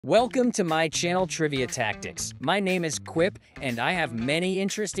Welcome to my channel Trivia Tactics. My name is Quip, and I have many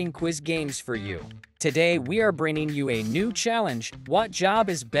interesting quiz games for you. Today, we are bringing you a new challenge, What Job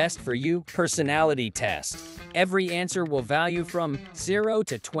is Best for You Personality Test. Every answer will value from 0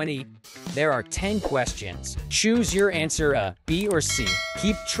 to 20. There are 10 questions. Choose your answer A, B, or C.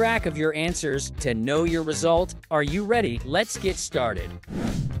 Keep track of your answers to know your result. Are you ready? Let's get started.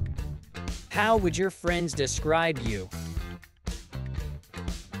 How would your friends describe you?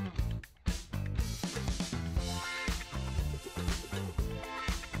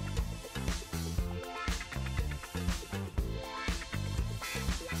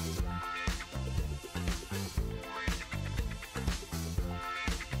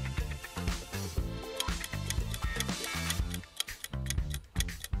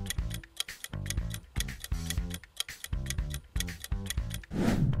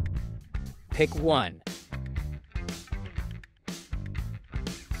 Pick one.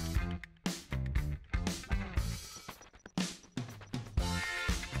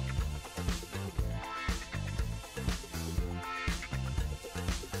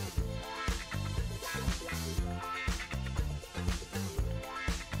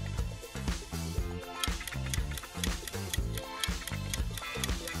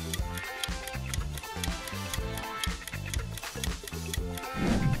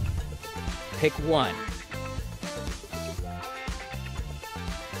 Pick one.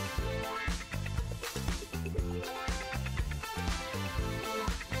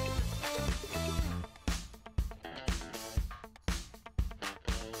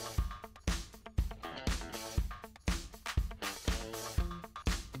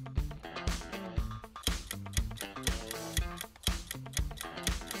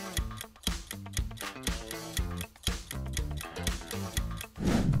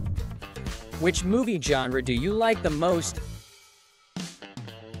 Which movie genre do you like the most?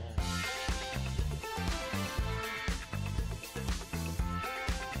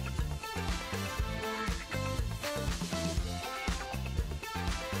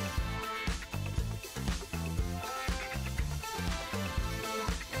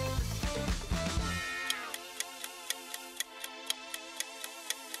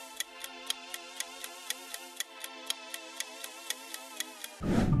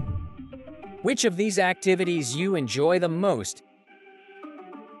 Which of these activities you enjoy the most?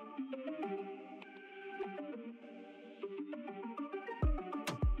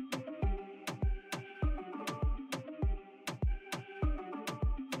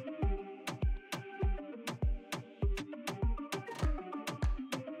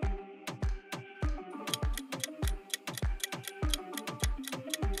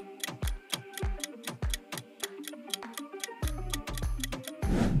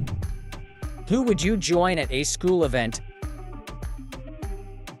 Who would you join at a school event?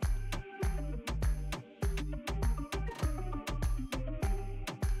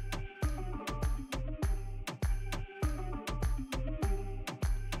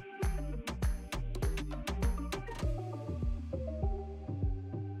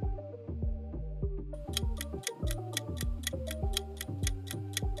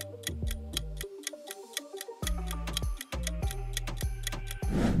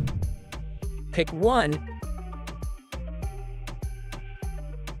 Pick one.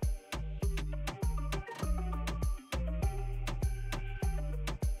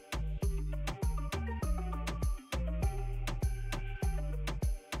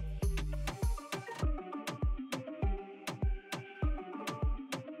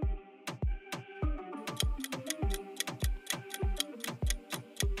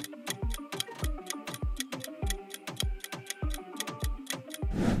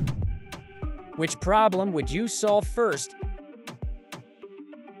 Which problem would you solve first?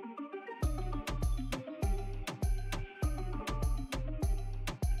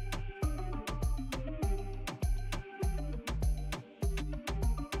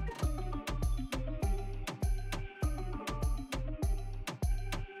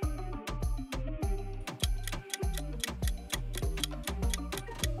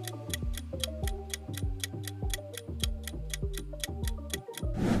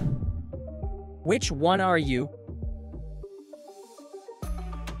 Which one are you?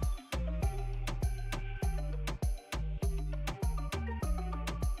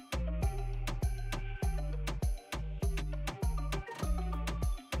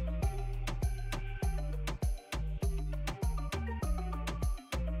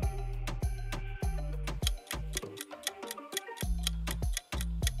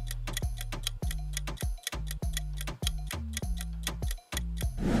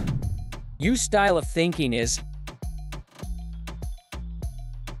 Your style of thinking is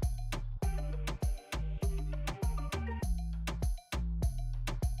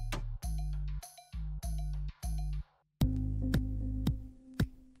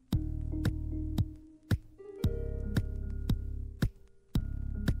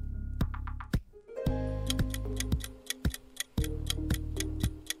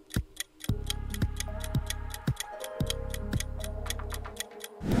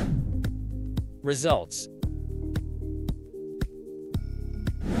Results: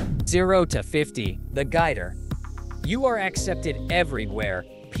 0 to 50. The Guider. You are accepted everywhere.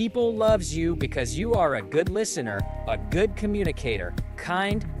 People loves you because you are a good listener, a good communicator,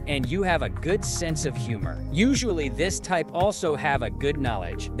 kind, and you have a good sense of humor. Usually this type also have a good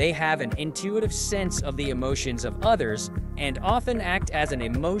knowledge. They have an intuitive sense of the emotions of others and often act as an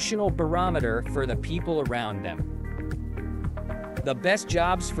emotional barometer for the people around them. The best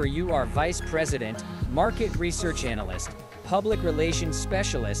jobs for you are Vice President, Market Research Analyst, Public Relations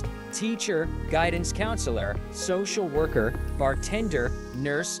Specialist, Teacher, Guidance Counselor, Social Worker, Bartender,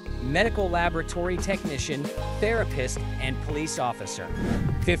 Nurse, Medical Laboratory Technician, Therapist, and Police Officer.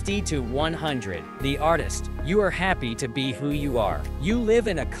 50 to 100. The Artist. You are happy to be who you are. You live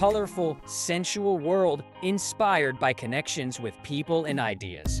in a colorful, sensual world inspired by connections with people and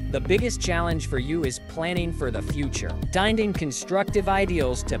ideas. The biggest challenge for you is planning for the future. Finding constructive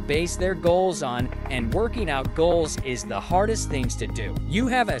ideals to base their goals on and working out goals is the hardest things to do. You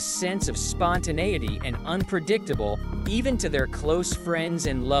have a sense of spontaneity and unpredictable, even to their close friends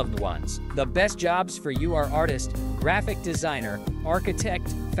and loved ones. The best jobs for you are artist, graphic designer,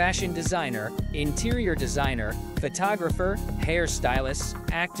 architect, fashion designer, interior designer, photographer,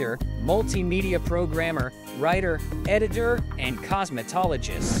 hairstylist, actor, multimedia programmer, writer, editor, and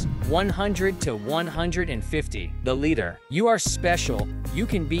cosmetologist. 100 to 150. The Leader. You are special. You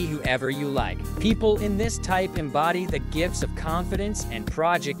can be whoever you like. People in this type embody the gifts of confidence and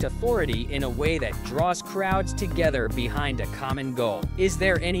project authority in a way that draws crowds together behind a common goal. Is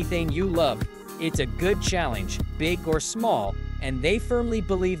there anything you love? It's a good challenge, big or small, and they firmly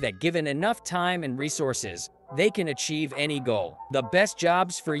believe that given enough time and resources, they can achieve any goal. The best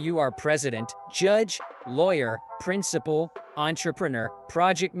jobs for you are president, judge, lawyer, principal, entrepreneur,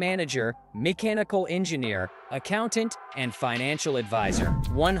 project manager, mechanical engineer, accountant, and financial advisor.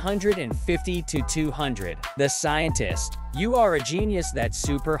 150 to 200. The Scientist. You are a genius that's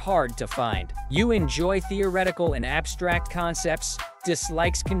super hard to find. You enjoy theoretical and abstract concepts,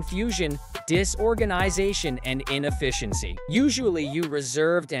 dislikes confusion, disorganization, and inefficiency. Usually you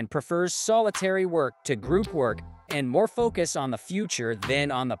reserved and prefers solitary work to group work and more focus on the future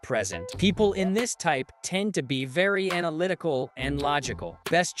than on the present. People in this type tend to be very analytical and logical.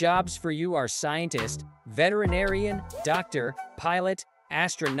 Best jobs for you are scientist, veterinarian, doctor, pilot,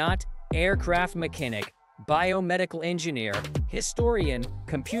 astronaut, aircraft mechanic, biomedical engineer, historian,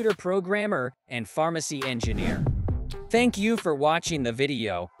 computer programmer, and pharmacy engineer. Thank you for watching the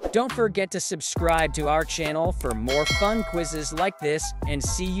video. Don't forget to subscribe to our channel for more fun quizzes like this, and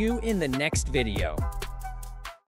see you in the next video.